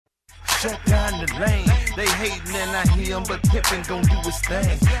shut down the lane. They hating and I hear them, but Pippin gon' do his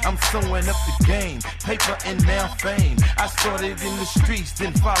thing. I'm sewing up the game, paper and now fame. I started in the streets,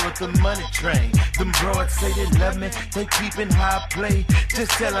 then followed the money train. Them broads say they love me, they keepin' high play. Just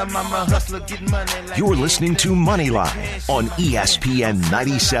tell them I'm a hustler, get money like You're listening to Moneyline on ESPN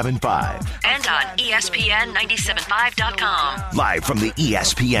 97.5. And on ESPN975.com. Live from the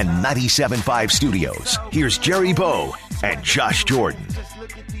ESPN 97.5 studios, here's Jerry Bow and Josh Jordan.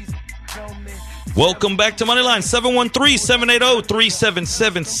 Welcome back to Moneyline.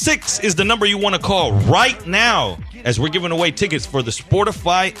 713-780-3776 is the number you want to call right now as we're giving away tickets for the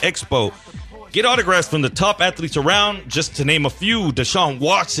Sportify Expo. Get autographs from the top athletes around, just to name a few: Deshaun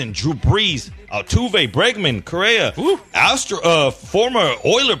Watson, Drew Brees, Altuve, Bregman, Correa, former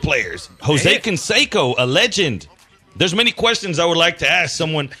Oiler players, Jose Canseco, a legend. There's many questions I would like to ask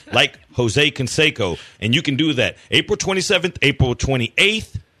someone like Jose Canseco, and you can do that April 27th, April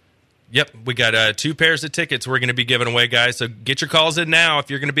 28th. Yep, we got 2 pairs of tickets we're going to be giving away, guys. So get your calls in now if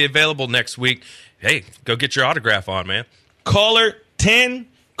you're going to be available next week. Hey, go get your autograph on, man. Caller 10,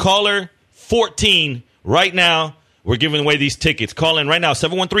 caller 14 right now. We're giving away these tickets. Call in right now,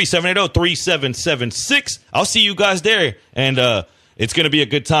 713-780-3776. I'll see you guys there, and it's going to be a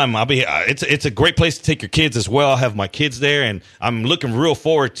good time. I'll be. It's a great place to take your kids as well. I'll have my kids there, and I'm looking real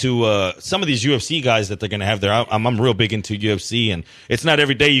forward to some of these UFC guys that they're going to have there. I'm real big into UFC, and it's not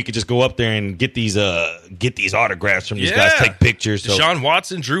every day you can just go up there and get these autographs from these guys, take pictures. So. Deshaun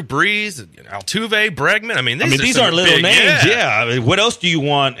Watson, Drew Brees, Altuve, Bregman. I mean, these aren't little big names. Yeah. I mean, what else do you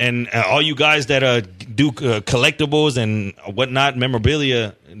want? And all you guys that do collectibles and whatnot,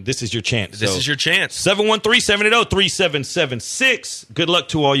 memorabilia, this is your chance. This is your chance. 713-780-3776. Good luck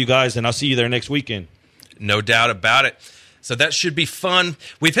to all you guys, and I'll see you there next weekend. No doubt about it. So that should be fun.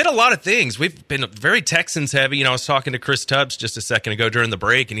 We've hit a lot of things. We've been very Texans heavy. You know, I was talking to Chris Tubbs just a second ago during the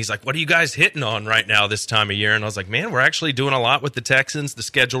break, and he's like, what are you guys hitting on right now this time of year? And I was like, man, we're actually doing a lot with the Texans, the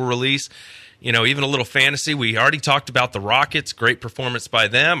schedule release, you know, even a little fantasy. We already talked about the Rockets. Great performance by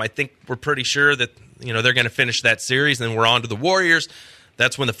them. I think we're pretty sure that, you know, they're going to finish that series, and then we're on to the Warriors.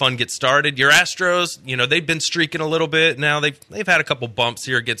 That's when the fun gets started. Your Astros, you know, they've been streaking a little bit. Now they've had a couple bumps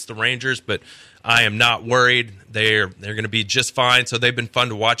here against the Rangers, but I am not worried. They're going to be just fine. So they've been fun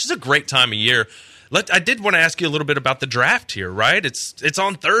to watch. It's a great time of year. I did want to ask you a little bit about the draft here, right? It's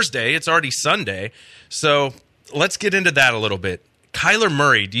on Thursday. It's already Sunday. So let's get into that a little bit. Kyler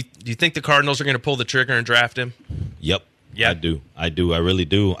Murray, do you think the Cardinals are going to pull the trigger and draft him? Yep. I do. I really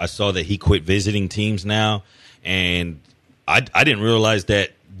do. I saw that he quit visiting teams now, and I didn't realize that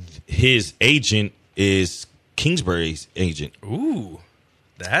his agent is Kingsbury's agent. Ooh,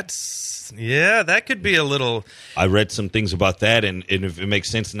 that could be a little. I read some things about that, and if it makes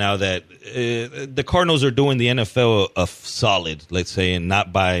sense now that the Cardinals are doing the NFL a solid, let's say, and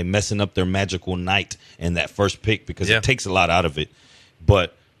not by messing up their magical night in that first pick, because it takes a lot out of it.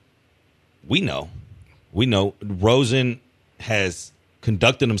 But we know Rosen has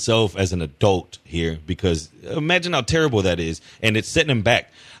conducting himself as an adult here, because imagine how terrible that is, and it's setting him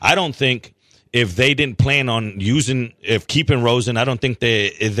back. I don't think if they didn't plan on keeping Rosen, I don't think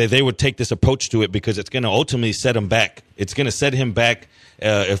they would take this approach to it, because it's going to ultimately set him back. It's going to set him back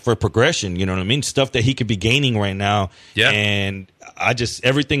for progression. You know what I mean? Stuff that he could be gaining right now. Yeah. And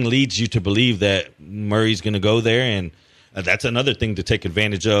everything leads you to believe that Murray's going to go there, and that's another thing to take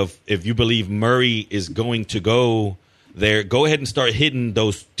advantage of. If you believe Murray is going to go there, go ahead and start hitting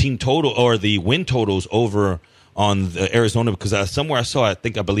those team total or the win totals over on the Arizona, because I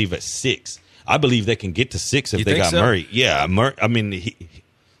believe at 6. I believe they can get to 6 if they got Murray. Yeah, I mean,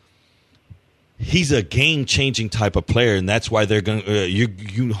 he's a game-changing type of player, and that's why they're going.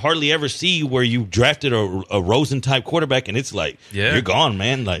 You hardly ever see where you drafted a Rosen-type quarterback, and it's like you're gone,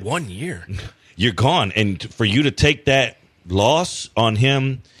 man. Like 1 year, you're gone, and for you to take that loss on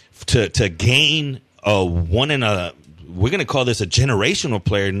him to gain we're going to call this a generational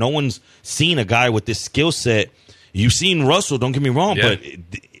player. No one's seen a guy with this skill set. You've seen Russell, don't get me wrong, but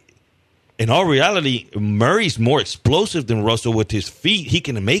in all reality, Murray's more explosive than Russell with his feet. He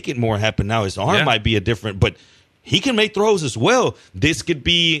can make it more happen now. His arm might be but he can make throws as well. This could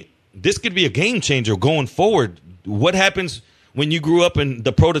be a game changer going forward. What happens when you grew up and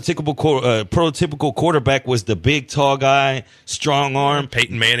the prototypical quarterback was the big, tall guy, strong arm,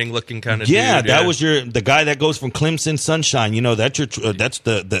 Peyton Manning looking kind of dude. That was the guy that goes from Clemson Sunshine. You know, that's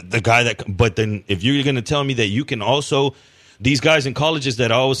the guy that. But then if you're going to tell me that you can also, these guys in colleges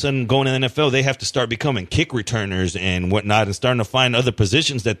that all of a sudden going to the NFL, they have to start becoming kick returners and whatnot, and starting to find other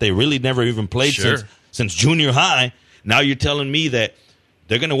positions that they really never even played since junior high. Now you're telling me that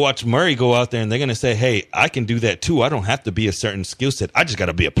they're going to watch Murray go out there and they're going to say, hey, I can do that too. I don't have to be a certain skill set. I just got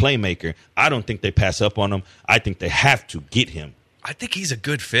to be a playmaker. I don't think they pass up on him. I think they have to get him. I think he's a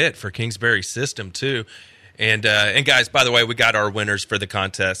good fit for Kingsbury's system too. And guys, by the way, we got our winners for the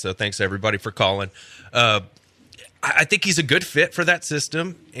contest, so thanks everybody for calling. I think he's a good fit for that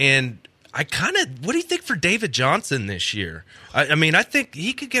system, and what do you think for David Johnson this year? I mean, I think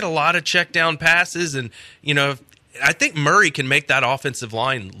he could get a lot of check down passes, and I think Murray can make that offensive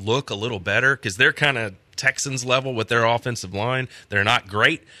line look a little better because they're kind of Texans level with their offensive line. They're not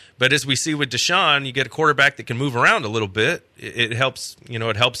great, but as we see with Deshaun, you get a quarterback that can move around a little bit. It helps,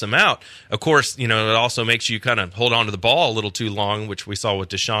 it helps him out. Of course, it also makes you kind of hold on to the ball a little too long, which we saw with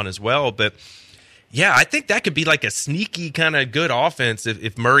Deshaun as well. But yeah, I think that could be like a sneaky kind of good offense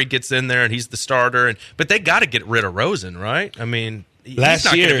if Murray gets in there and he's the starter. But they got to get rid of Rosen, right? I mean, he's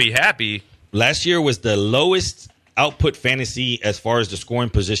not going to be happy. Last year was the lowest output fantasy as far as the scoring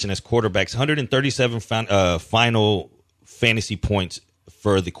position as quarterbacks, 137 final fantasy points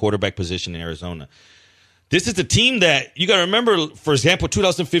for the quarterback position in Arizona. This is a team that you got to remember, for example,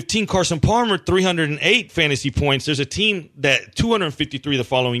 2015, Carson Palmer, 308 fantasy points. There's a team that 253 the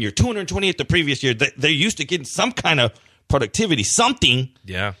following year, 228 the previous year. They're used to getting some kind of productivity, something.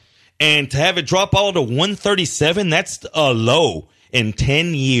 Yeah. And to have it drop all to 137, that's a low in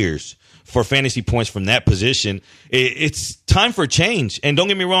 10 years. For fantasy points from that position. It's time for change. And don't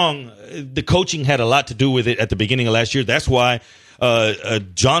get me wrong, the coaching had a lot to do with it at the beginning of last year. That's why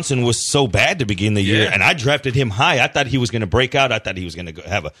Johnson was so bad to begin the year. And I drafted him high. I thought he was going to break out. I thought he was going to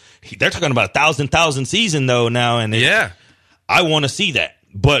have they're talking about 1,000 season though now. And I want to see that.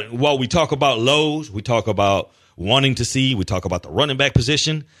 But while we talk about lows, we talk about wanting to see, we talk about the running back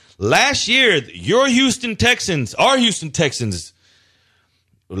position. Last year, our Houston Texans,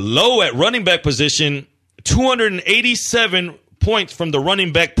 low at running back position, 287 points from the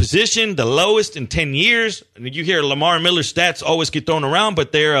running back position, the lowest in 10 years. And you hear Lamar Miller's stats always get thrown around,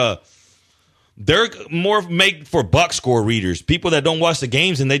 but they're more made for box score readers, people that don't watch the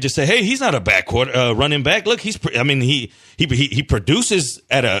games and they just say, "Hey, he's not a running back. Look, he produces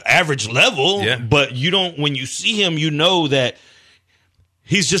at an average level, but you don't. When you see him, you know that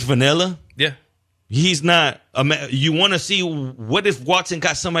he's just vanilla." Yeah. He's not. You want to see what if Watson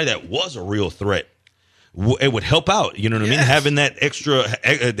got somebody that was a real threat? It would help out. You know what I mean? Having that extra,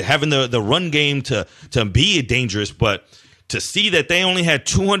 having the run game to be dangerous, but to see that they only had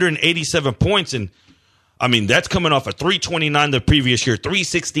 287 points, and I mean that's coming off a 329 the previous year,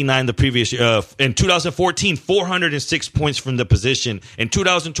 369 the previous year. In 2014, 406 points from the position. In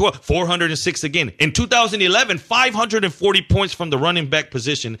 2012, 406 again. In 2011, 540 points from the running back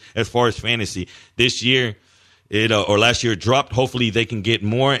position as far as fantasy. This year, or last year, it dropped. Hopefully, they can get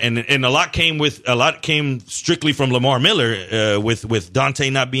more. And a lot came strictly from Lamar Miller with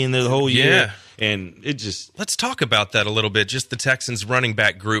Dante not being there the whole year. Yeah. And it just let's talk about that a little bit. Just the Texans running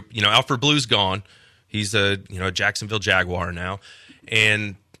back group. Alfred Blue's gone. He's a Jacksonville Jaguar now,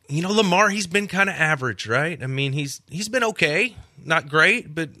 and Lamar, he's been kind of average, right? I mean he's been okay, not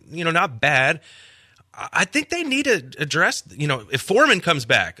great, but not bad. I think they need to address if Foreman comes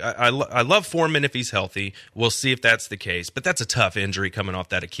back. I love Foreman if he's healthy. We'll see if that's the case, but that's a tough injury coming off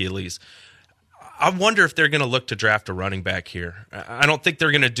that Achilles. I wonder if they're going to look to draft a running back here. I don't think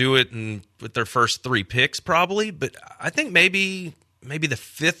they're going to do it with their first 3 picks probably, but I think maybe the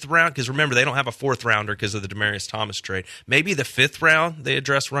 5th round, because remember, they don't have a 4th rounder because of the Demaryius Thomas trade. Maybe the 5th round they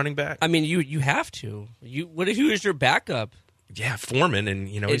address running back. I mean, you have to. Who is your backup? Yeah, Foreman, and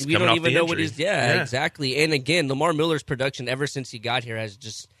he's coming off the injury. We don't even know what he's. Yeah, exactly. And again, Lamar Miller's production ever since he got here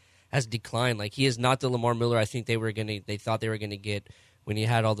has declined. Like he is not the Lamar Miller I think they thought they were gonna get when he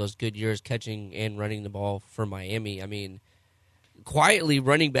had all those good years catching and running the ball for Miami. I mean, quietly,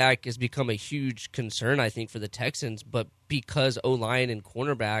 running back has become a huge concern, I think, for the Texans. But because O-line and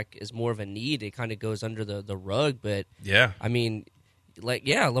cornerback is more of a need, it kind of goes under the rug. But, I mean,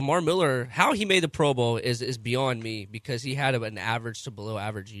 Lamar Miller, how he made the Pro Bowl is beyond me because he had an average to below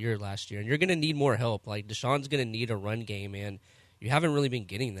average year last year. And you're going to need more help. Like, Deshaun's going to need a run game, and you haven't really been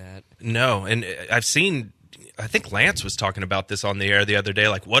getting that. No, and I've seen – I think Lance was talking about this on the air the other day.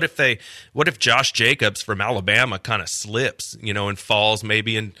 Like, what if Josh Jacobs from Alabama kind of slips, and falls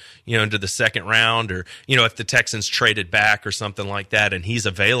maybe into the 2nd round, or if the Texans traded back or something like that, and he's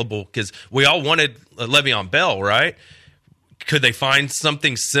available because we all wanted Le'Veon Bell, right? Could they find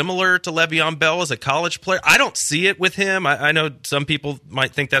something similar to Le'Veon Bell as a college player? I don't see it with him. I know some people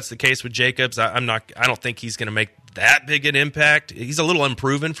might think that's the case with Jacobs. I don't think he's going to make that big an impact. He's a little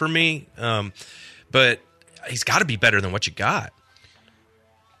unproven for me, but he's got to be better than what you got.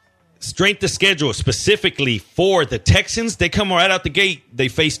 strength of schedule specifically for the Texans, they come right out the gate. They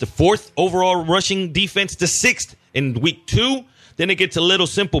face the 4th overall rushing defense, the 6th in week 2. Then it gets a little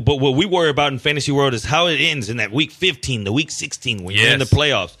simple. But what we worry about in fantasy world is how it ends in that week 15, the week 16 when you're in the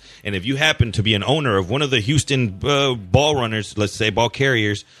playoffs. And if you happen to be an owner of one of the Houston ball runners, let's say ball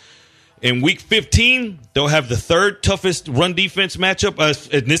carriers, in week 15, they'll have the 3rd toughest run defense matchup.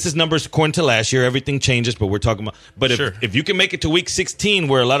 And this is numbers according to last year. Everything changes, but we're talking about. But if you can make it to week 16,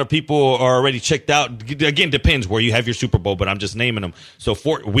 where a lot of people are already checked out, again, depends where you have your Super Bowl, but I'm just naming them. So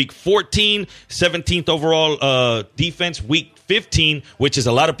week 14, 17th overall defense. Week 15, which is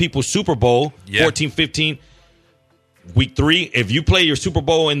a lot of people's Super Bowl, 14, 15. Week 3, if you play your Super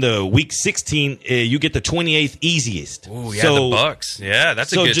Bowl in the week 16, you get the 28th easiest. Oh, yeah, the Bucks. Yeah,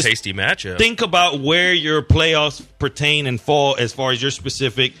 that's a good, tasty matchup. Think about where your playoffs pertain and fall as far as your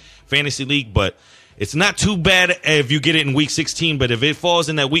specific fantasy league, but it's not too bad if you get it in week 16, but if it falls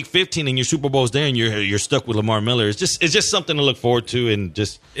in that week 15 and your Super Bowl's there and you're stuck with Lamar Miller, it's just something to look forward to. And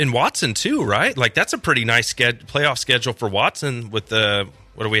just in Watson, too, right? Like, that's a pretty nice playoff schedule for Watson with the...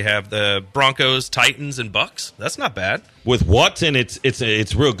 What do we have? The Broncos, Titans, and Bucks. That's not bad. With Watson,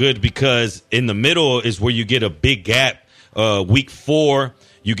 it's real good because in the middle is where you get a big gap. Week 4,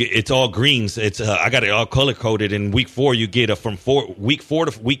 it's all greens. I got it all color coded. In week 4, you get from week 4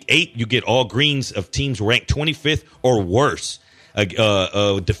 to week 8, you get all greens of teams ranked 25th or worse,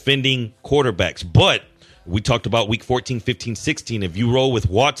 defending quarterbacks. But we talked about week 14, 15, 16. If you roll with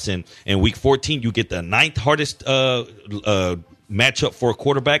Watson in week 14, you get the 9th hardest matchup for a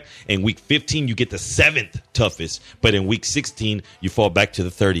quarterback. In week 15, you get the 7th toughest. But in week 16, you fall back to the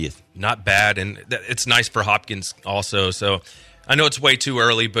 30th. Not bad. And it's nice for Hopkins also. So I know it's way too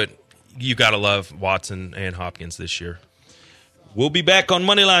early, but you got to love Watson and Hopkins this year. We'll be back on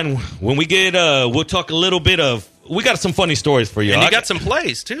Moneyline when we get, we'll talk a little bit of, we got some funny stories for you. And you got some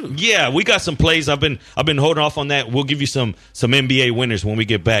plays, too. Yeah, we got some plays. I've been holding off on that. We'll give you some NBA winners when we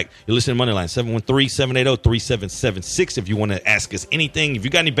get back. You're listening to Moneyline, 713-780-3776. If you want to ask us anything, if you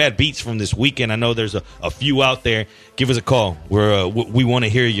got any bad beats from this weekend, I know there's a few out there, give us a call. We want to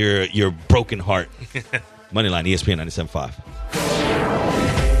hear your broken heart. Moneyline, ESPN 97.5.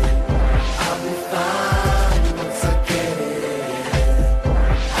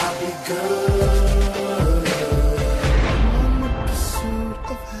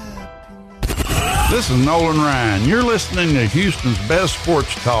 This is Nolan Ryan. You're listening to Houston's best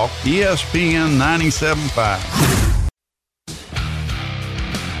sports talk, ESPN 97.5.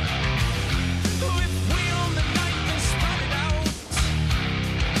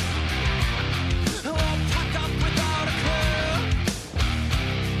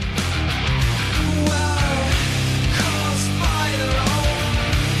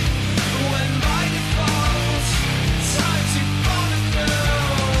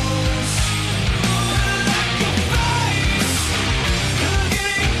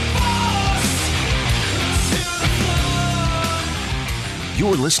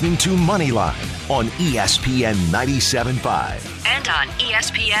 You're listening to Moneyline on ESPN 97.5. And on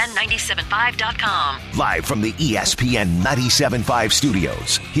ESPN975.com. Live from the ESPN 97.5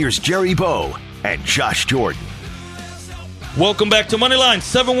 studios, here's Jerry Bow and Josh Jordan. Welcome back to Moneyline.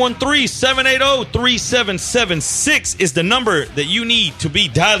 713-780-3776 is the number that you need to be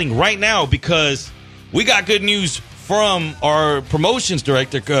dialing right now because we got good news from our promotions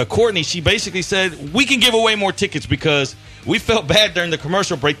director, Courtney. She basically said we can give away more tickets because we felt bad during the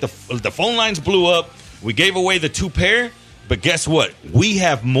commercial break. The phone lines blew up. We gave away the 2 pair, but guess what? We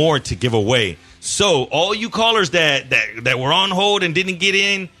have more to give away. So all you callers that were on hold and didn't get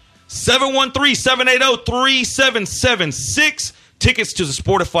in, 713-780-3776. Tickets to the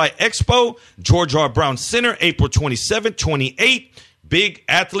Sportify Expo, George R. Brown Center, April 27th, 28th. Big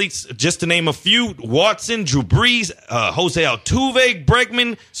athletes, just to name a few: Watson, Drew Brees, Jose Altuve,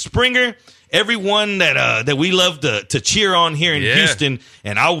 Bregman, Springer. Everyone that we love to cheer on here in Houston,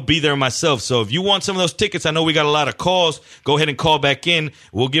 and I will be there myself. So if you want some of those tickets, I know we got a lot of calls. Go ahead and call back in.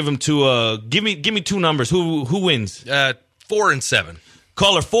 We'll give them to give me 2 numbers. Who wins? 4 and 7.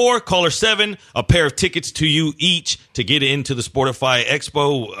 Caller 4, caller 7, a pair of tickets to you each to get into the Sportify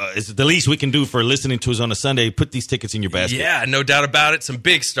Expo. It's the least we can do for listening to us on a Sunday. Put these tickets in your basket. Yeah, no doubt about it. Some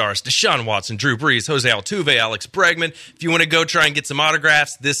big stars: Deshaun Watson, Drew Brees, Jose Altuve, Alex Bregman. If you want to go try and get some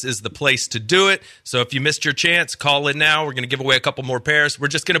autographs, this is the place to do it. So if you missed your chance, call in now. We're going to give away a couple more pairs. We're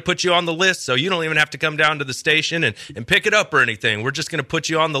just going to put you on the list, so you don't even have to come down to the station and pick it up or anything. We're just going to put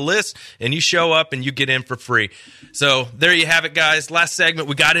you on the list, and you show up, and you get in for free. So there you have it, guys. Last segment,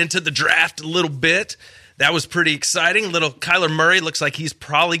 we got into the draft a little bit. That was pretty exciting. Little Kyler Murray looks like he's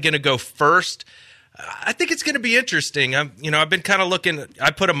probably going to go first. I think it's going to be interesting. I've been kind of looking.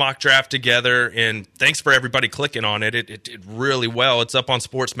 I put a mock draft together, and thanks for everybody clicking on it. It did really well. It's up on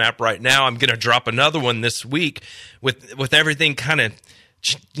Sports Map right now. I'm going to drop another one this week with everything kind of,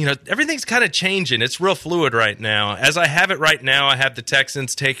 everything's kind of changing. It's real fluid right now. As I have it right now, I have the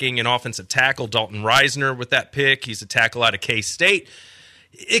Texans taking an offensive tackle, Dalton Reisner, with that pick. He's a tackle out of K-State.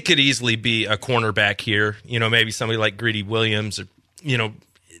 It could easily be a cornerback here. Maybe somebody like Greedy Williams, or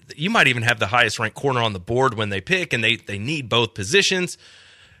you might even have the highest ranked corner on the board when they pick, and they need both positions.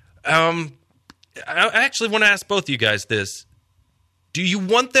 I actually want to ask both of you guys this. Do you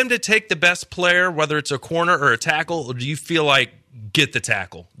want them to take the best player, whether it's a corner or a tackle, or do you feel like get the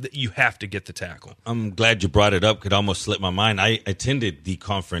tackle? You have to get the tackle. I'm glad you brought it up. Could almost slip my mind. I attended the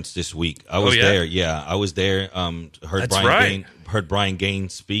conference this week. I was there. Yeah, I was there. Heard Brian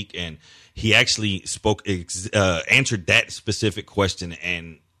Gaines speak, and he actually answered that specific question,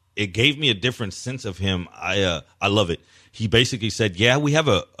 and it gave me a different sense of him. I love it. He basically said, yeah, we have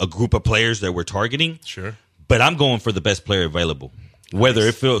a group of players that we're targeting. Sure. But I'm going for the best player available. Whether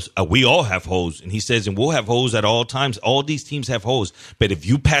it feels we all have holes, and he says, and we'll have holes at all times. All these teams have holes, but if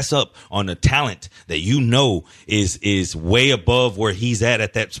you pass up on a talent that is way above where he's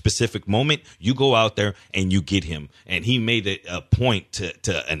at that specific moment, you go out there and you get him. And he made it a point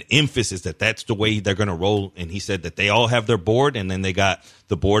to an emphasis that that's the way they're going to roll. And he said that they all have their board, and then they got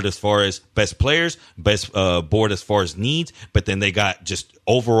the board as far as best players, best board as far as needs, but then they got just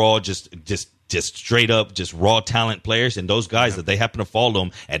overall just straight up, just raw talent players, and those guys that they happen to follow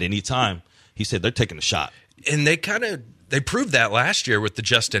them at any time. He said they're taking a shot. And they proved that last year with the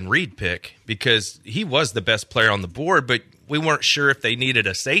Justin Reed pick, because he was the best player on the board, but we weren't sure if they needed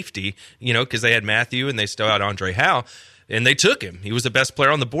a safety, because they had Matthew and they still had Andre Howe, and they took him. He was the best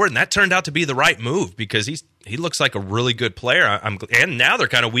player on the board, and that turned out to be the right move, because he looks like a really good player. And now they're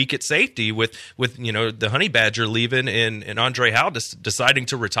kind of weak at safety with the Honey Badger leaving and Andre Howe deciding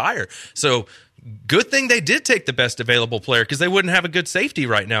to retire. So good thing they did take the best available player, because they wouldn't have a good safety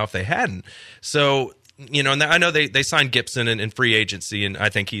right now if they hadn't. So, and I know they signed Gibson in free agency, and I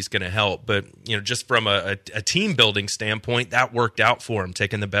think he's going to help. But, just from a team building standpoint, that worked out for him,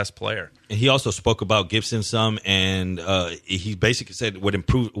 taking the best player. And he also spoke about Gibson some, and he basically said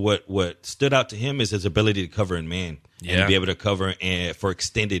what stood out to him is his ability to cover in man, and be able to cover for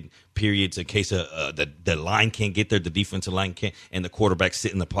extended periods in case the line can't get there, the defensive line can't, and the quarterback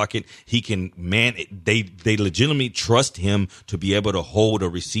sit in the pocket. He can they legitimately trust him to be able to hold a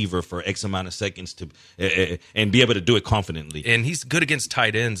receiver for X amount of seconds and be able to do it confidently. And he's good against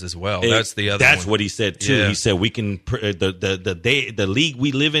tight ends as well. That's the other. That's one. What he said too. Yeah. He said we can the league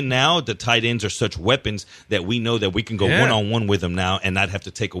we live in now. The tight ends are such weapons that we know that we can go one-on-one with them now and not have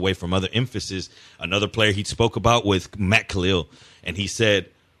to take away from other emphasis. Another player he spoke about was Matt Khalil, and he said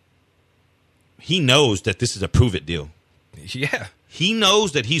he knows that this is a prove-it deal. Yeah. He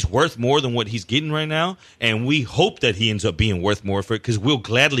knows that he's worth more than what he's getting right now, and we hope that he ends up being worth more for it, because we'll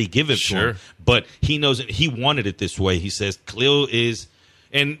gladly give it to him. But he knows it. He wanted it this way. He says Khalil is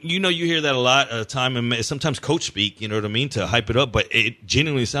 – and, you hear that a lot of the time, and sometimes coach speak, you know what I mean, to hype it up. But it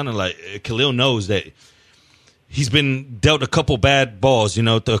genuinely sounded like Khalil knows that he's been dealt a couple bad balls,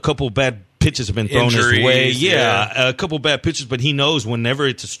 a couple bad pitches have been thrown his way. Yeah, a couple bad pitches, but he knows whenever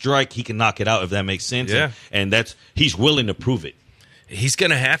it's a strike, he can knock it out, if that makes sense. Yeah. And he's willing to prove it. He's going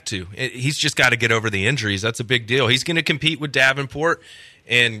to have to. He's just got to get over the injuries. That's a big deal. He's going to compete with Davenport,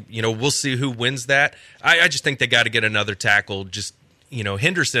 and, we'll see who wins that. I just think they got to get another tackle. Just,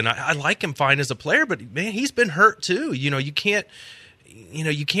 Henderson, I like him fine as a player, but, man, he's been hurt too. You can't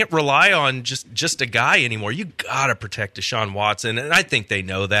rely on just a guy anymore. You got to protect Deshaun Watson, and I think they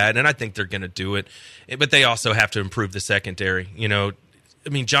know that, and I think they're going to do it. But they also have to improve the secondary.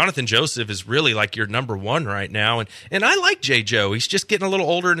 Jonathan Joseph is really like your number one right now, and I like J. Joe. He's just getting a little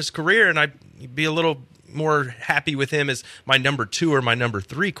older in his career, and I'd be a little more happy with him as my number 2 or my number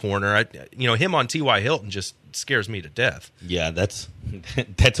 3 corner. Him on T.Y. Hilton just scares me to death. Yeah, that's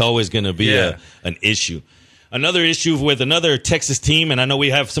always going to be an issue. Another issue with another Texas team, and I know we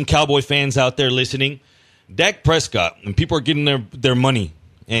have some Cowboy fans out there listening, Dak Prescott, and people are getting their money.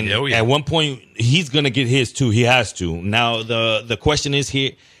 And at one point, he's going to get his too. He has to. Now, the question is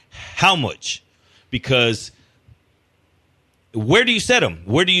here, how much? Because where do you set him?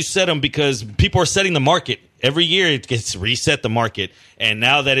 Where do you set him? Because people are setting the market. Every year it gets reset the market. And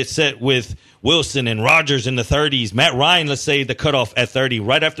now that it's set with Wilson and Rodgers in the 30s, Matt Ryan, let's say the cutoff at 30.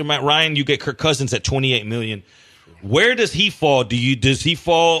 Right after Matt Ryan, you get Kirk Cousins at $28 million. Where does he fall? Does he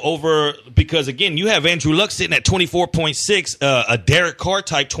fall over? Because, again, you have Andrew Luck sitting at 24.6, a Derek Carr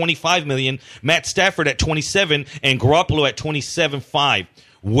type, $25 million, Matt Stafford at 27, and Garoppolo at 27.5.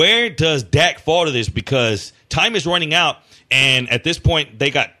 where does Dak fall to this? Because time is running out. And at this point,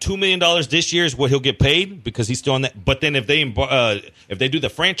 they got $2 million this year is what he'll get paid because he's still on that. But then if they do the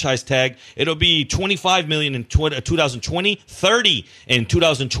franchise tag, it'll be $25 million in 2020, $30 in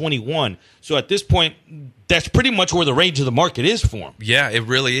 2021. So at this point, that's pretty much where the range of the market is for him. Yeah, it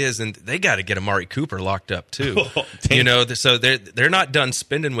really is, and they got to get Amari Cooper locked up too. So they're not done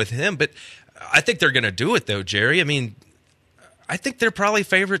spending with him, but I think they're going to do it though, Jerry. I mean, I think they're probably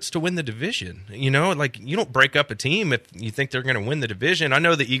favorites to win the division. You don't break up a team if you think they're going to win the division. I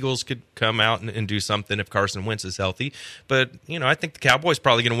know the Eagles could come out and do something if Carson Wentz is healthy, but I think the Cowboys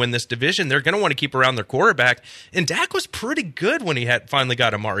probably going to win this division. They're going to want to keep around their quarterback, and Dak was pretty good when he had finally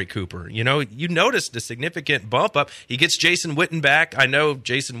got Amari Cooper. You noticed a significant bump up. He gets Jason Witten back. I know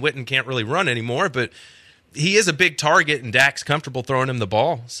Jason Witten can't really run anymore, but he is a big target, and Dak's comfortable throwing him the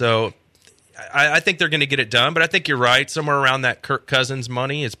ball. So I think they're going to get it done, but I think you're right. Somewhere around that Kirk Cousins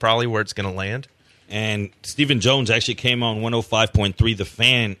money is probably where it's going to land. And Stephen Jones actually came on 105.3 The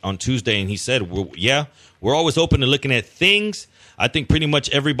Fan on Tuesday, and he said, we're always open to looking at things. I think pretty much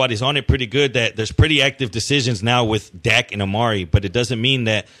everybody's on it pretty good, that there's pretty active decisions now with Dak and Amari, but it doesn't mean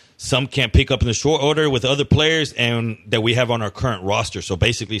that some can't pick up in the short order with other players and that we have on our current roster. So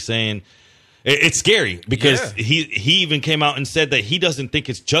basically saying – it's scary because he even came out and said that he doesn't think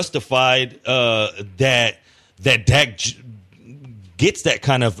it's justified that Dak gets that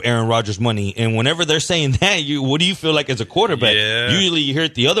kind of Aaron Rodgers money. And whenever they're saying that, what do you feel like as a quarterback? Yeah. Usually you hear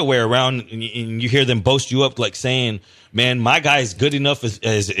it the other way around, and you hear them boast you up like saying, man, my guy's good enough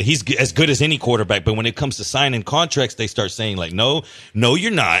as he's as good as any quarterback. But when it comes to signing contracts, they start saying like, no, you're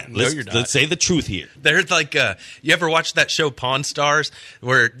not. Let's say the truth here. They're like, you ever watch that show Pawn Stars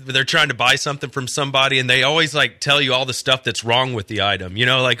where they're trying to buy something from somebody and they always like tell you all the stuff that's wrong with the item,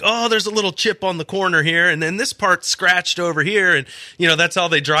 like, oh, there's a little chip on the corner here. And then this part's scratched over here. And, that's how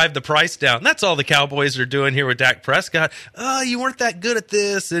they drive the price down. That's all the Cowboys are doing here with Dak Prescott. Oh, you weren't that good at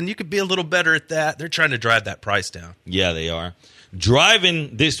this and you could be a little better at that. They're trying to drive that price down. Yeah, they are.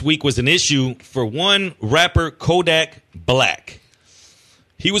 Driving this week was an issue for one rapper, Kodak Black.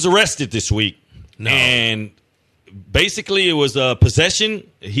 He was arrested this week. And basically it was possession.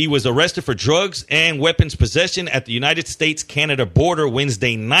 He was arrested for drugs and weapons possession at the United States-Canada border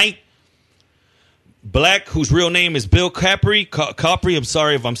Wednesday night. Black, whose real name is Bill Capri, I'm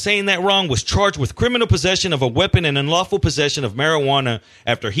sorry if I'm saying that wrong, was charged with criminal possession of a weapon and unlawful possession of marijuana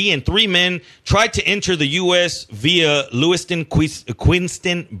after he and three men tried to enter the U.S. via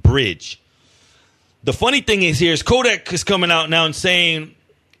Lewiston-Quinston Bridge. The funny thing is Kodak is coming out now and saying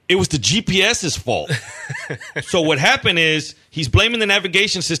it was the GPS's fault. So what happened is he's blaming the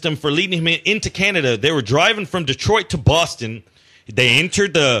navigation system for leading him into Canada. They were driving from Detroit to Boston. They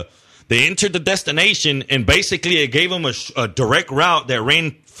entered the destination, and basically it gave them a direct route that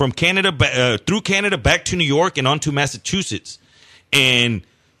ran from Canada through Canada back to New York and onto Massachusetts. And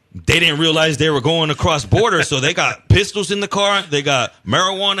they didn't realize they were going across border, so they got pistols in the car, they got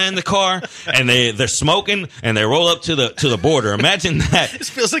marijuana in the car, and they're smoking, and they roll up to the border. Imagine that. This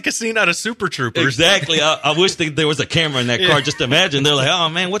feels like a scene out of Super Troopers. Exactly. I wish there was a camera in that car. Just imagine. They're like, oh,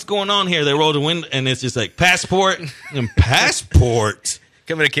 man, what's going on here? They roll the window, and it's just like, passport.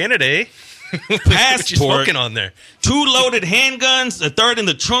 Coming to Canada, eh? Passport. What you smoking on there? 2 loaded handguns, a third in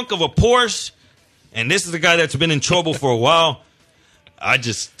the trunk of a Porsche. And this is the guy that's been in trouble for a while. I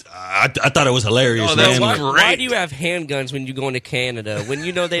thought it was hilarious. Oh, that's man. great. Why do you have handguns when you go into Canada? When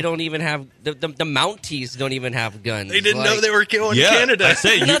they don't even have the Mounties don't even have guns. They didn't know they were going to Canada. I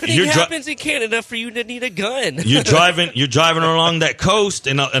say nothing happens in Canada for you to need a gun. You're driving along that coast,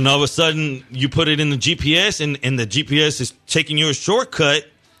 and all of a sudden you put it in the GPS, and the GPS is taking you a shortcut,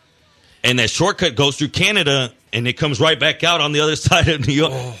 and that shortcut goes through Canada, and it comes right back out on the other side of New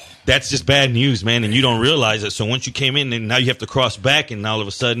York. Oh. That's just bad news, man, and you don't realize it. So once you came in, and now you have to cross back, and now all of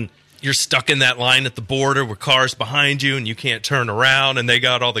a sudden you're stuck in that line at the border with cars behind you, and you can't turn around, and they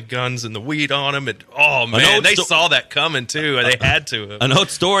got all the guns and the weed on them. And oh man, they saw that coming too. They had to. An old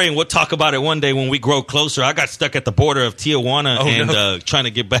story, and we'll talk about it one day when we grow closer. I got stuck at the border of Tijuana trying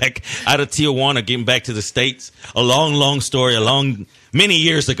to get back out of Tijuana, getting back to the States. A long story, many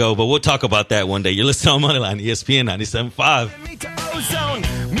years ago, but we'll talk about that one day. You're listening on Moneyline, ESPN 97.5.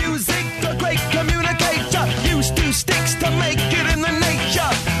 Music, the great communicator. Used to sticks to make it in the nature.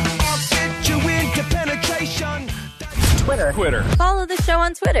 I'll get you into penetration. Twitter. Follow the show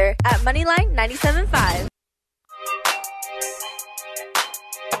on Twitter at Moneyline 97.5.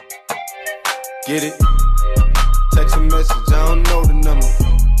 Get it? Text a message, I don't know the number.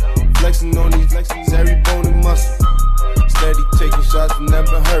 Flexing on these flexes, every bone and muscle. Steady taking shots,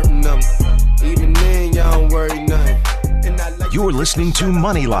 never hurting them. Even then, y'all don't worry nothing. And I like You're listening to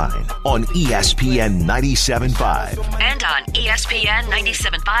Moneyline on ESPN 97.5. And on ESPN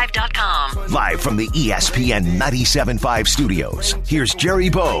 97.5.com. Live from the ESPN 97.5 studios, here's Jerry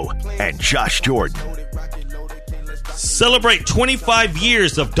Bow and Josh Jordan. Celebrate 25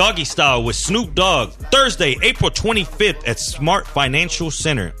 years of Doggy Style with Snoop Dogg. Thursday, April 25th at Smart Financial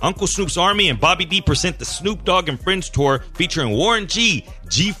Center. Uncle Snoop's Army and Bobby D present the Snoop Dogg and Friends Tour featuring Warren G,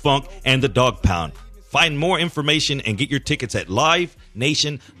 G-Funk, and the Dog Pound. Find more information and get your tickets at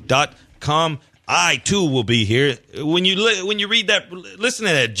livenation.com. I, too, will be here. When you read that, listen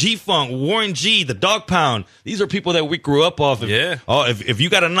to that. G-Funk, Warren G, the Dog Pound. These are people that we grew up off of. Yeah. If you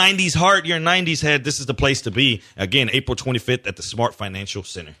got a 90s heart, you're a 90s head, this is the place to be. Again, April 25th at the Smart Financial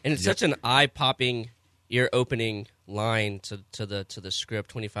Center. And it's such an eye-popping, ear-opening line to the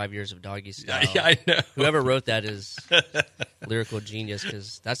script, 25 years of Doggy Style. Yeah, I know. Whoever wrote that is lyrical genius,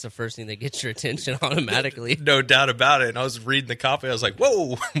 because that's the first thing that gets your attention automatically. No doubt about it. And I was reading the copy. I was like,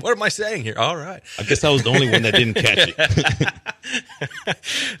 whoa, what am I saying here? All right. I guess I was the only one that didn't catch it.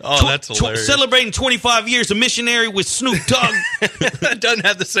 Oh, that's hilarious. Celebrating 25 years of missionary with Snoop Dogg. It doesn't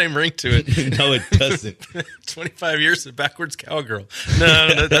have the same ring to it. No, it doesn't. 25 years of backwards cowgirl.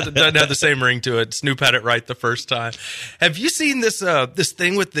 No, that doesn't have the same ring to it. Snoop had it right the first time. Have you seen this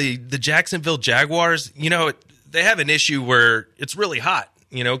thing with the Jacksonville Jaguars? You know, they have an issue where it's really hot,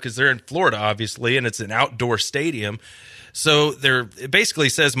 you know, because they're in Florida, obviously, and it's an outdoor stadium. So it basically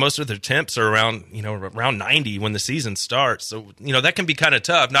says most of their temps are around 90 when the season starts. So, you know, that can be kind of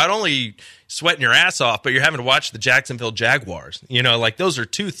tough. Not only sweating your ass off, but you're having to watch the Jacksonville Jaguars. You know, like those are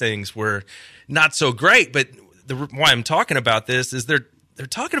two things where not so great. But why I'm talking about this is they're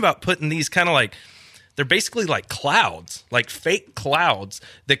talking about putting these kind of like, they're basically like clouds, like fake clouds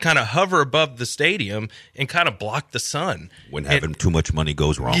that kind of hover above the stadium and kind of block the sun. When having too much money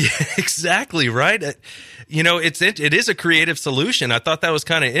goes wrong. Yeah, exactly, right? You know, it is a creative solution. I thought that was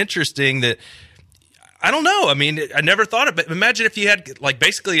kind of interesting that, I don't know. I mean, I never thought of it. But imagine if you had, like,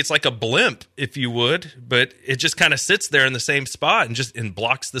 basically it's like a blimp, if you would, but it just kind of sits there in the same spot and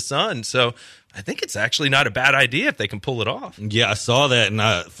blocks the sun. So I think it's actually not a bad idea if they can pull it off. Yeah, I saw that, and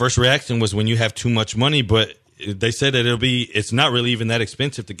first reaction was when you have too much money, but they said that it's not really even that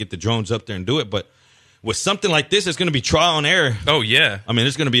expensive to get the drones up there and do it, but with something like this, it's going to be trial and error. Oh, yeah. I mean,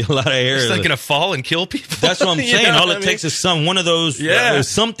 there's going to be a lot of error. It's not going to fall and kill people. That's what I'm saying. All it takes is one of those. Yeah.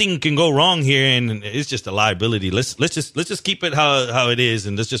 Something can go wrong here, and it's just a liability. Let's just keep it how it is,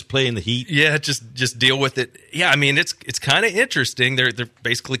 and let's just play in the heat. Yeah, just deal with it. Yeah, I mean, it's kind of interesting. They're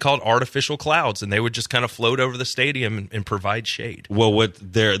basically called artificial clouds, and they would just kind of float over the stadium and provide shade. Well,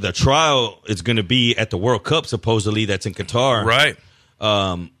 the trial is going to be at the World Cup, supposedly, that's in Qatar. Right.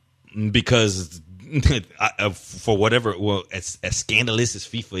 Because for whatever, as scandalous as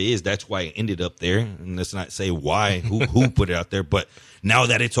FIFA is, that's why it ended up there. And let's not say why, who put it out there. But now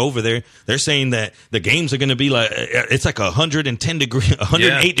that it's over there, they're saying that the games are going to be it's like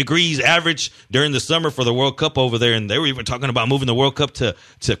 108 degrees average during the summer for the World Cup over there. And they were even talking about moving the World Cup to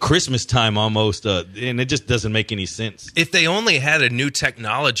Christmas time almost. And it just doesn't make any sense. If they only had a new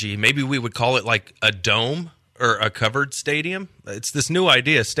technology, maybe we would call it like a dome or a covered stadium. It's this new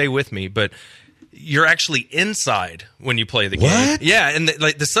idea. Stay with me. But you're actually inside when you play the game. What? Yeah, and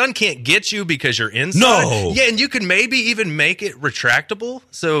the sun can't get you because you're inside. No. Yeah, and you can maybe even make it retractable.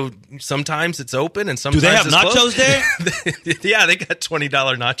 So sometimes it's open and sometimes it's closed. Do they have nachos there? Yeah, they got $20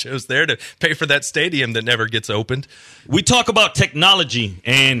 nachos there to pay for that stadium that never gets opened. We talk about technology,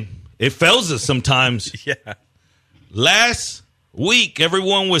 and it fails us sometimes. Yeah. Last week,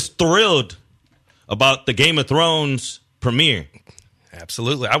 everyone was thrilled about the Game of Thrones premiere.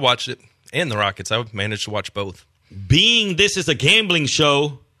 Absolutely. I watched it. And the Rockets. I managed to watch both. Being this is a gambling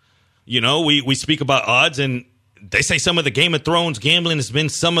show, you know, we speak about odds, and they say some of the Game of Thrones gambling has been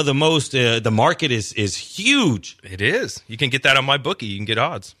some of the most, the market is huge. It is. You can get that on my bookie. You can get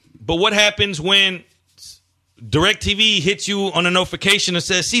odds. But what happens when DirecTV hits you on a notification that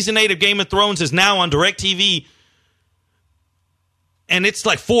says Season 8 of Game of Thrones is now on DirecTV, and it's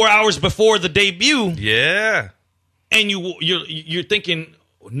like 4 hours before the debut? Yeah. And you're thinking,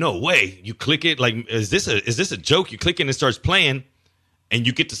 no way. You click it, like, is this a joke? You click it and it starts playing, and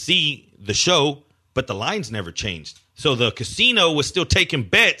you get to see the show, but the lines never changed. So the casino was still taking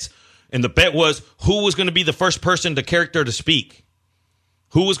bets, and the bet was who was going to be the first character to speak.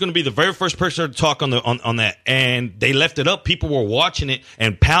 Who was going to be the very first person to talk on that? And they left it up. People were watching it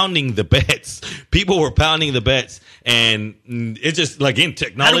and pounding the bets. People were pounding the bets, and it's just like in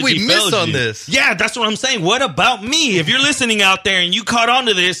technology. How did we miss on this? Yeah, that's what I'm saying. What about me? If you're listening out there and you caught on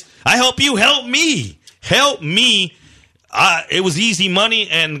to this, I hope you help me. Help me. It was easy money,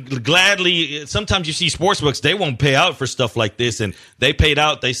 and gladly, sometimes you see sportsbooks, they won't pay out for stuff like this, and they paid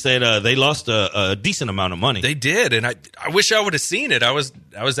out. They said they lost a decent amount of money. They did, and I wish I would have seen it. I was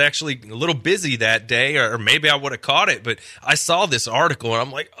actually a little busy that day, or maybe I would have caught it, but I saw this article, and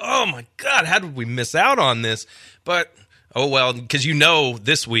I'm like, oh, my God, how did we miss out on this? But oh, well, because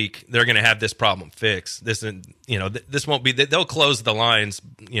this week they're going to have this problem fixed. This won't be. They'll close the lines,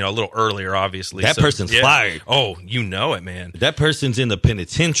 a little earlier, obviously. That person's fired. Oh, you know it, man. That person's in the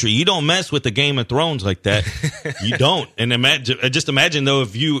penitentiary. You don't mess with the Game of Thrones like that. You don't. And imagine though,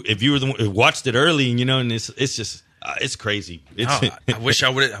 if you were the one who watched it early, and it's just. It's crazy. I wish I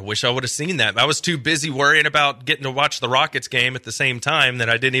would have seen that. I was too busy worrying about getting to watch the Rockets game at the same time that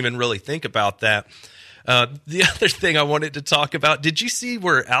I didn't even really think about that. The other thing I wanted to talk about, did you see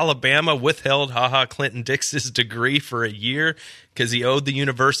where Alabama withheld Clinton Dix's degree for a year because he owed the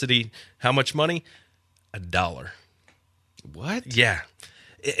university how much money? $1. What? Yeah.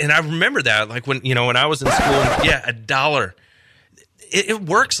 And I remember that, like when I was in school, $1. It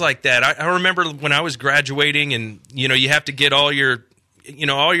works like that. I remember when I was graduating and, you have to get all your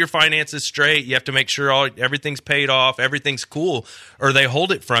finances straight. You have to make sure everything's paid off, everything's cool, or they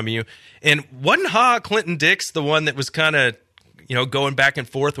hold it from you. And wasn't Clinton Dix the one that was kind of, going back and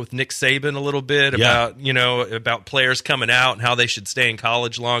forth with Nick Saban a little bit about players coming out and how they should stay in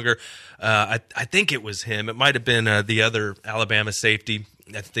college longer? I think it was him. It might have been the other Alabama safety.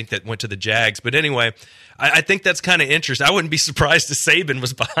 I think that went to the Jags. But anyway, I think that's kind of interesting. I wouldn't be surprised if Saban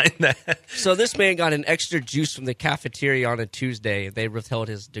was behind that. So this man got an extra juice from the cafeteria on a Tuesday. They withheld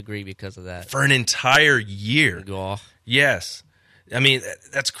his degree because of that. For an entire year. Oh. Yes. I mean,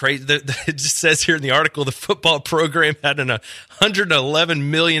 that's crazy. It just says here in the article, the football program had $111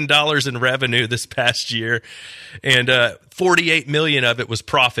 million in revenue this past year, and $48 million of it was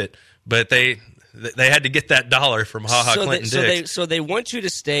profit. But they had to get that dollar from Clinton Dix. So they want you to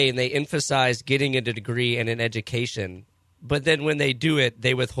stay, and they emphasize getting a degree and an education. But then when they do it,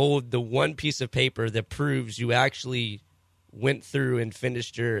 they withhold the one piece of paper that proves you actually went through and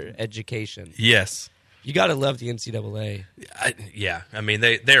finished your education. Yes. You got to love the NCAA. I mean,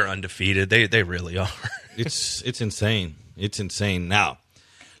 they're undefeated. They really are. It's insane. It's insane. Now,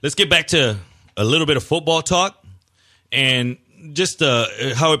 let's get back to a little bit of football talk and just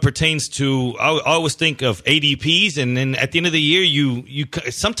how it pertains to. I always think of ADPs, and then at the end of the year, you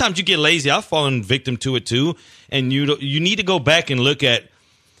sometimes you get lazy. I've fallen victim to it too, and you need to go back and look at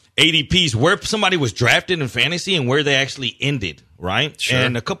ADPs where somebody was drafted in fantasy and where they actually ended. Right? Sure.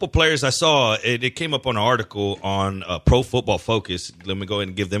 And a couple players I saw, it came up on an article on Pro Football Focus. Let me go ahead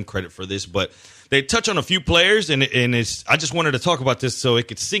and give them credit for this. But they touch on a few players, and I just wanted to talk about this so it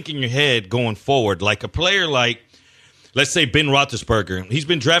could sink in your head going forward. Like a player like, let's say, Ben Roethlisberger. He's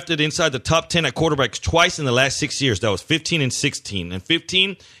been drafted inside the top 10 at quarterbacks twice in the last 6 years. That was 15 and 16. In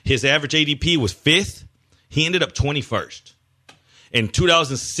 15, his average ADP was 5th. He ended up 21st. In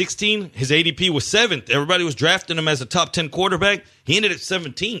 2016, his ADP was 7th. Everybody was drafting him as a top 10 quarterback. He ended at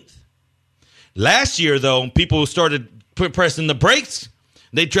 17th. Last year, though, people started pressing the brakes.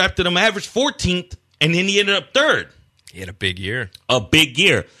 They drafted him average 14th, and then he ended up 3rd. He had a big year. A big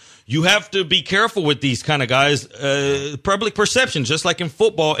year. You have to be careful with these kind of guys. Public perception, just like in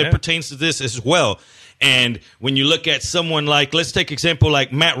football, it pertains to this as well. And when you look at someone like, let's take example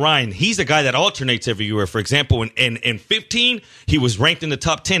like Matt Ryan, he's a guy that alternates every year. For example, in 15, he was ranked in the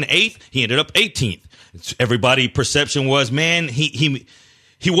top 10, 8th. He ended up 18th. Everybody perception was, man, he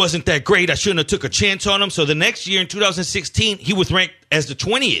wasn't that great. I shouldn't have took a chance on him. So the next year in 2016, he was ranked as the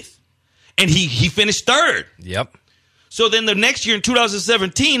 20th, and he finished 3rd. Yep. So then the next year in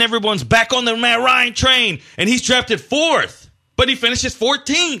 2017, everyone's back on the Matt Ryan train, and he's drafted 4th, but he finishes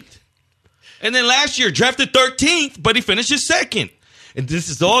 14th. And then last year, drafted 13th, but he finishes 2nd. And this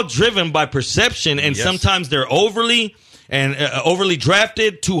is all driven by perception, and sometimes they're overly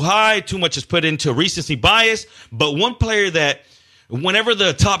drafted, too high, too much is put into recency bias. But one player that, whenever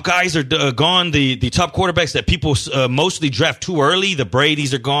the top guys are gone, the top quarterbacks that people mostly draft too early, the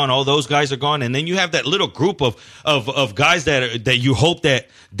Bradys are gone, all those guys are gone, and then you have that little group of guys that you hope that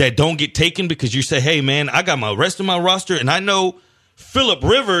don't get taken because you say, hey, man, I got my rest of my roster, and I know Phillip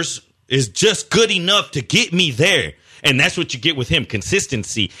Rivers is just good enough to get me there. And that's what you get with him,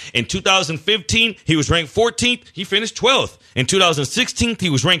 consistency. In 2015, he was ranked 14th. He finished 12th. In 2016, he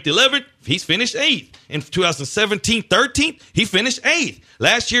was ranked 11th. He's finished 8th. In 2017, 13th. He finished 8th.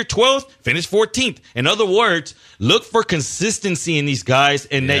 Last year, 12th. Finished 14th. In other words, look for consistency in these guys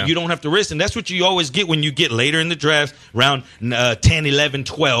and that you don't have to risk. And that's what you always get when you get later in the draft, around 10, 11,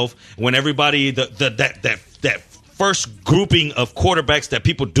 12, when everybody, that first grouping of quarterbacks that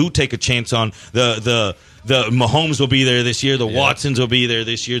people do take a chance on, the the Mahomes will be there this year. The Watsons will be there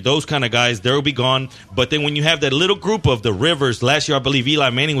this year. Those kind of guys, they'll be gone. But then when you have that little group of the Rivers, last year I believe Eli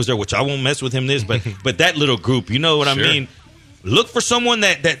Manning was there, which I won't mess with him but that little group, you know what I mean? Look for someone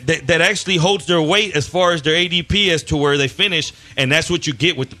that actually holds their weight as far as their ADP as to where they finish, and that's what you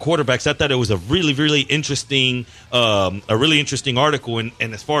get with the quarterbacks. I thought it was a really, really interesting, article. And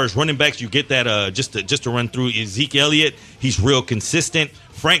as far as running backs, you get that just to run through Zeke Elliott. He's real consistent.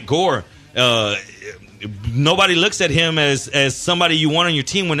 Frank Gore. Nobody looks at him as somebody you want on your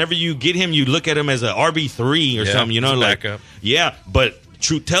team. Whenever you get him, you look at him as an RB3 or something. You know, like backup. But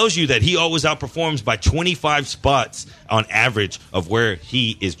truth tells you that he always outperforms by 25 spots on average of where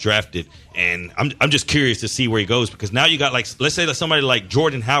he is drafted. And I'm just curious to see where he goes, because now you got, like, let's say that somebody like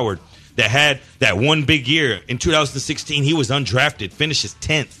Jordan Howard that had that one big year in 2016, he was undrafted, finishes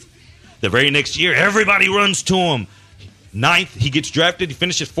 10th. The very next year, everybody runs to him. 9th, he gets drafted, he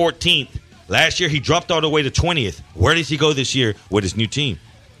finishes 14th. Last year, he dropped all the way to 20th. Where does he go this year with his new team?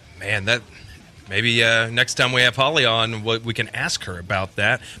 Man, maybe next time we have Holly on, we can ask her about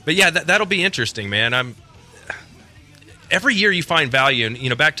that. But yeah, that'll be interesting, man. Every year you find value,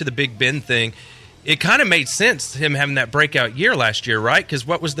 and back to the Big Ben thing, it kind of made sense him having that breakout year last year, right? Because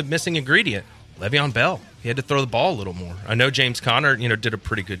what was the missing ingredient? Le'Veon Bell. He had to throw the ball a little more. I know James Conner, did a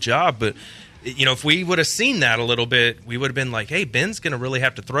pretty good job, but if we would have seen that a little bit, we would have been like, hey, Ben's going to really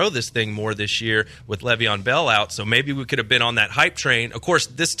have to throw this thing more this year with Le'Veon Bell out. So maybe we could have been on that hype train. Of course,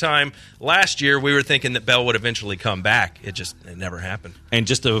 this time last year, we were thinking that Bell would eventually come back. It never happened. And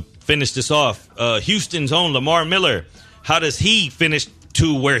just to finish this off, Houston's own Lamar Miller, how does he finish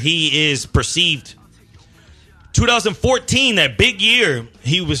to where he is perceived? 2014, that big year,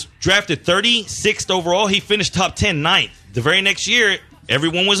 he was drafted 36th overall. He finished top 10, 9th. The very next year,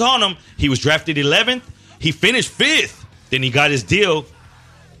 everyone was on him. He was drafted 11th. He finished 5th. Then he got his deal,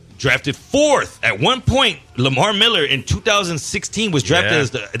 drafted 4th. At one point, Lamar Miller in 2016 was drafted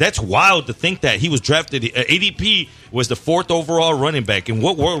as that's wild to think that. He was drafted, ADP was the 4th overall running back. In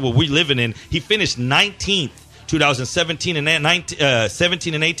what world were we living in? He finished 19th. 2017 and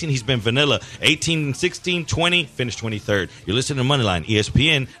 17 and 18, he's been vanilla. 18 and 16, 20, finished 23rd. You're listening to Moneyline,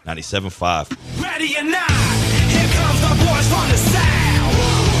 ESPN 97.5. Ready or not, here comes the boys from the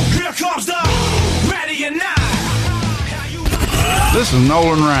south. Here comes the ready or not. This is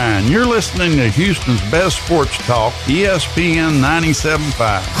Nolan Ryan. You're listening to Houston's best sports talk, ESPN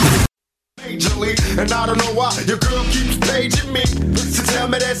 97.5. And I don't know why your girl keeps paging me to tell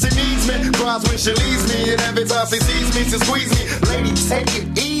me that she needs me, cries when she leaves me, and every time she sees me, she squeeze me. Lady, take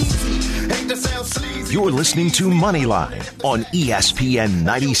it easy. Hate to sound sleazy. You're listening to Moneyline on ESPN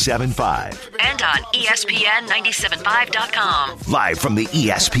 97.5 and on ESPN 97.5.com. Live from the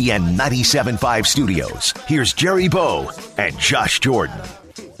ESPN 97.5 studios, here's Jerry Bow and Josh Jordan.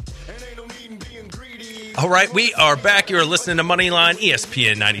 All right, we are back. You're listening to Moneyline,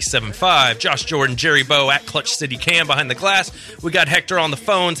 ESPN 97.5. Josh Jordan, Jerry Bow at Clutch City Cam behind the glass. We got Hector on the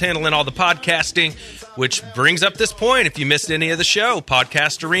phones handling all the podcasting, which brings up this point. If you missed any of the show,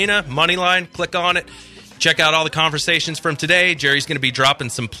 Podcast Arena, Moneyline, click on it. Check out all the conversations from today. Jerry's going to be dropping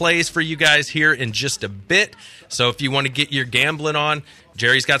some plays for you guys here in just a bit. So if you want to get your gambling on,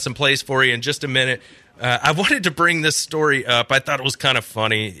 Jerry's got some plays for you in just a minute. I wanted to bring this story up. I thought it was kind of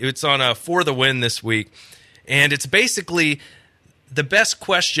funny. It's on For the Win this week. And it's basically the best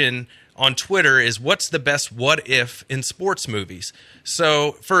question on Twitter is, what's the best what if in sports movies?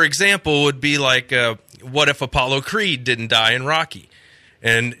 So, for example, would be like, what if Apollo Creed didn't die in Rocky?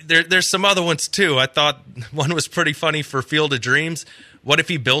 And there's some other ones too. I thought one was pretty funny for Field of Dreams. What if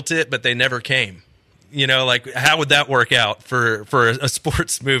he built it, but they never came? Like, how would that work out for a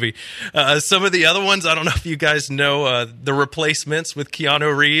sports movie? Some of the other ones, I don't know if you guys know The Replacements with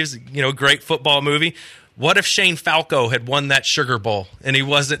Keanu Reeves, great football movie. What if Shane Falco had won that Sugar Bowl and he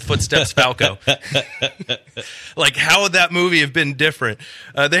wasn't Footsteps Falco? Like, how would that movie have been different?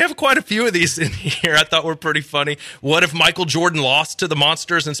 They have quite a few of these in here I thought were pretty funny. What if Michael Jordan lost to the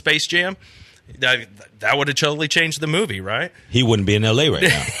Monsters in Space Jam? That would have totally changed the movie, right? He wouldn't be in L.A. right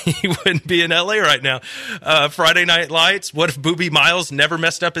now. He wouldn't be in L.A. right now. Friday Night Lights. What if Boobie Miles never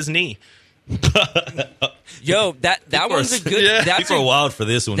messed up his knee? Yo, that one's a good. Yeah, people are wild for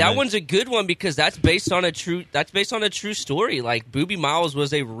this one. That one's a good one because that's based on a true story. Like, Boobie Miles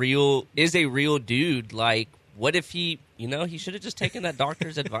is a real dude. Like, what if he should have just taken that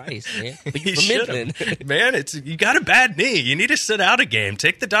doctor's advice, man. He should have. Man, you got a bad knee. You need to sit out a game.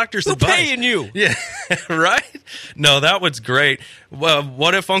 Take the doctor's advice. Who's paying you? Yeah, right? No, that was great. Well,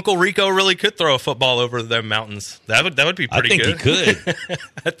 what if Uncle Rico really could throw a football over the mountains? That would be pretty good. I think he could.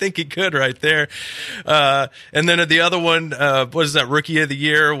 I think he could right there. And then the other one, what is that, Rookie of the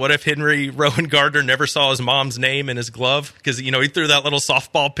Year? What if Henry Rowan Gardner never saw his mom's name in his glove? Because, he threw that little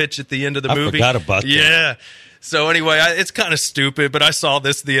softball pitch at the end of the movie. I forgot about that. Yeah. So anyway, it's kind of stupid, but I saw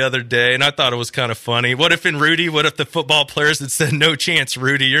this the other day, and I thought it was kind of funny. What if the football players had said, "No chance,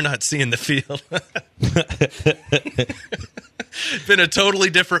 Rudy, you're not seeing the field"? Been a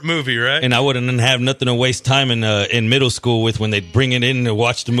totally different movie, right? And I wouldn't have nothing to waste time in middle school with when they'd bring it in to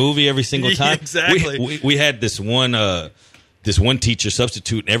watch the movie every single time. Exactly. We had this one teacher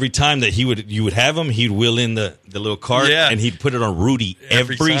substitute. Every time that you would have him, he'd wheel in the little card, and he'd put it on Rudy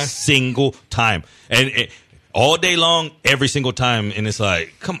every single time. And all day long, every single time. And it's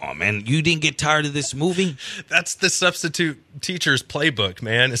like, come on, man. You didn't get tired of this movie? That's the substitute teacher's playbook,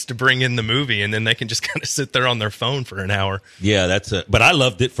 man, is to bring in the movie, and then they can just kind of sit there on their phone for an hour. Yeah, but I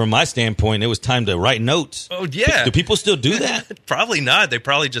loved it from my standpoint. It was time to write notes. Oh, yeah. Do people still do that? Probably not. They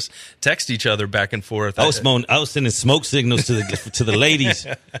probably just text each other back and forth. I was sending smoke signals to the ladies.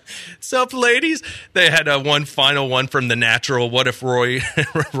 Sup, ladies? They had one final one from The Natural. What if Roy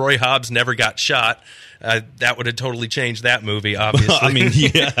Hobbs never got shot? That would have totally changed that movie, obviously. I mean,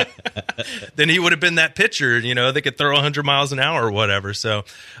 yeah. Then he would have been that pitcher, that could throw 100 miles an hour or whatever. So,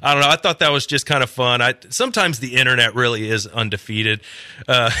 I don't know. I thought that was just kind of fun. Sometimes the internet really is undefeated.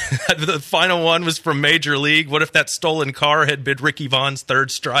 The final one was from Major League. What if that stolen car had been Ricky Vaughn's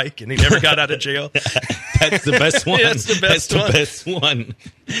third strike and he never got out of jail? That's the best one. Yeah, that's the best one.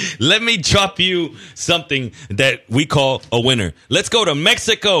 Let me drop you something that we call a winner. Let's go to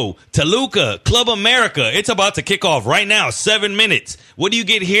Mexico, Toluca, Club America. It's about to kick off right now, 7 minutes. What do you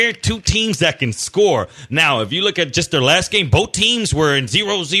get here? Two teams that can score. Now, if you look at just their last game, both teams were in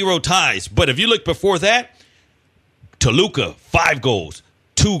 0-0 ties. But if you look before that, Toluca, 5 goals,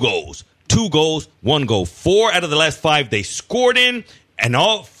 2 goals, 2 goals, 1 goal. 4 out of the last 5 they scored in, and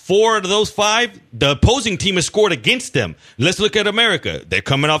all 4 of those 5, the opposing team has scored against them. Let's look at America. They're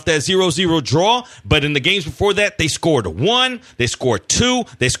coming off that 0-0 draw, but in the games before that, they scored 1, they scored 2,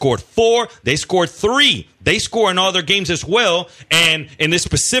 they scored 4, they scored 3. They score in all their games as well. And in this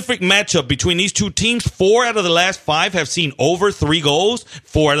specific matchup between these two teams, 4 out of the last 5 have seen over 3 goals.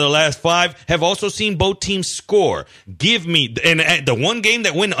 4 out of the last 5 have also seen both teams score. Give me, and the one game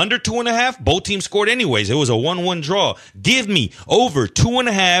that went under 2.5, both teams scored anyways. It was a 1-1 draw. Give me over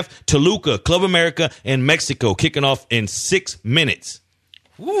 2.5, Toluca, Club America, and Mexico kicking off in 6 minutes.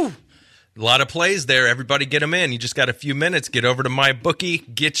 Woo. A lot of plays there. Everybody get them in. You just got a few minutes. Get over to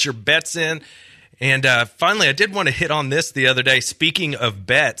MyBookie. Get your bets in. And finally, I did want to hit on this the other day. Speaking of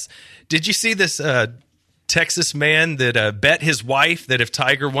bets, did you see this Texas man that bet his wife that if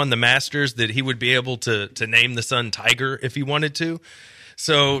Tiger won the Masters, that he would be able to name the son Tiger if he wanted to?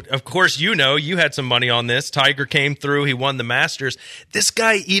 So, of course, you had some money on this. Tiger came through. He won the Masters. This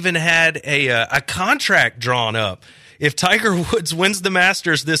guy even had a contract drawn up. If Tiger Woods wins the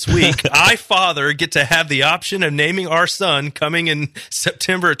Masters this week, I, father, get to have the option of naming our son coming in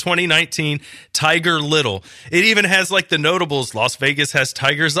September of 2019, Tiger Little. It even has like the notables. Las Vegas has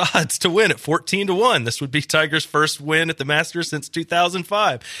Tiger's odds to win at 14-1. This would be Tiger's first win at the Masters since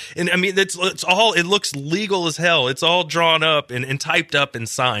 2005. And I mean, it looks legal as hell. It's all drawn up and typed up and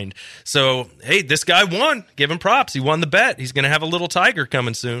signed. So, hey, this guy won. Give him props. He won the bet. He's going to have a little Tiger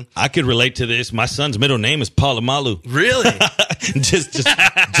coming soon. I could relate to this. My son's middle name is Palomalu. Really?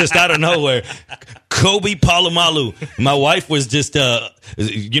 just out of nowhere. Kobe Palomalu. My wife was just,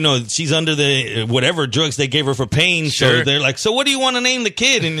 she's under the whatever drugs they gave her for pain. Sure. So they're like, so what do you want to name the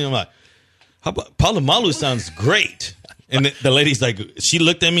kid? And I'm like, how about Palomalu sounds great. And the lady's like, she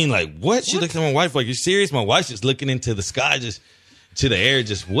looked at me like, what? She looked at my wife like, you serious? My wife's just looking into the sky, just to the air,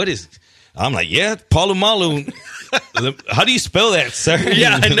 just what is... I'm like, yeah, Palomalu. How do you spell that, sir?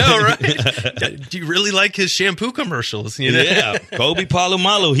 Yeah, I know, right? Do you really like his shampoo commercials? Yeah, Kobe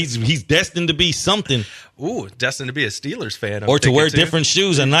Palomalu. He's destined to be something. Ooh, destined to be a Steelers fan. Or to wear different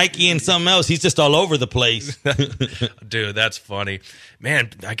shoes, a Nike and something else. He's just all over the place. Dude, that's funny.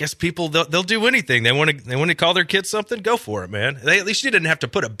 Man, I guess people, they'll do anything. They want to call their kids something, go for it, man. At least you didn't have to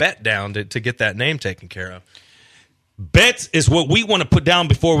put a bet down to get that name taken care of. Bets is what we want to put down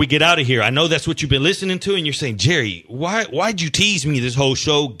before we get out of here. I know that's what you've been listening to, and you're saying, Jerry, why'd you tease me this whole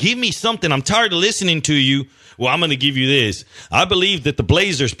show? Give me something. I'm tired of listening to you. Well, I'm going to give you this. I believe that the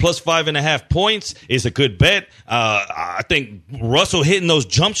Blazers plus 5.5 points is a good bet. I think Russell hitting those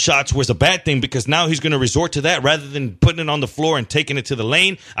jump shots was a bad thing because now he's going to resort to that rather than putting it on the floor and taking it to the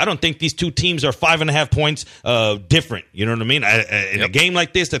lane. I don't think these two teams are 5.5 points different. You know what I mean? In a game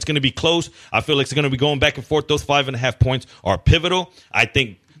like this that's going to be close, I feel like it's going to be going back and forth. Those 5.5 points are pivotal. I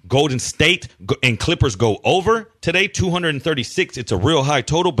think Golden State and Clippers go over today, 236. It's a real high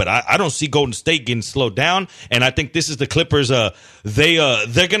total, but I don't see Golden State getting slowed down. And I think this is the Clippers. They're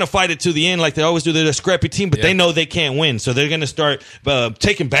going to fight it to the end like they always do. They're a scrappy team, but they know they can't win. So they're going to start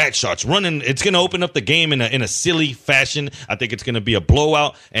taking bad shots, running. It's going to open up the game in a silly fashion. I think it's going to be a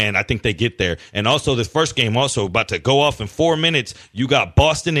blowout, and I think they get there. And also this first game also about to go off in 4 minutes. You got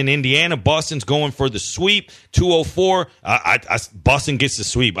Boston and Indiana. Boston's going for the sweep, 204. Boston gets the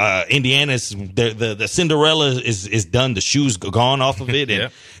sweep. Indiana's the Cinderella is done. The shoe's gone off of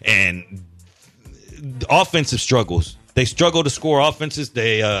it, and offensive struggles. They struggle to score offenses.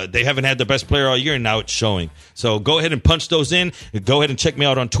 They haven't had the best player all year, and now it's showing. So go ahead and punch those in. Go ahead and check me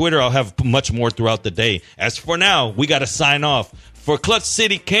out on Twitter. I'll have much more throughout the day. As for now, we got to sign off. For Clutch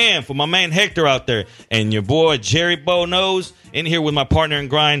City Cam, for my man Hector out there, and your boy Jerry Bo Knows, in here with my partner in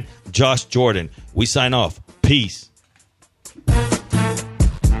grind, Josh Jordan. We sign off. Peace.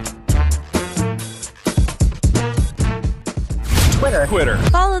 Twitter.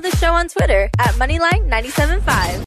 Follow the show on Twitter at Moneyline 97.5.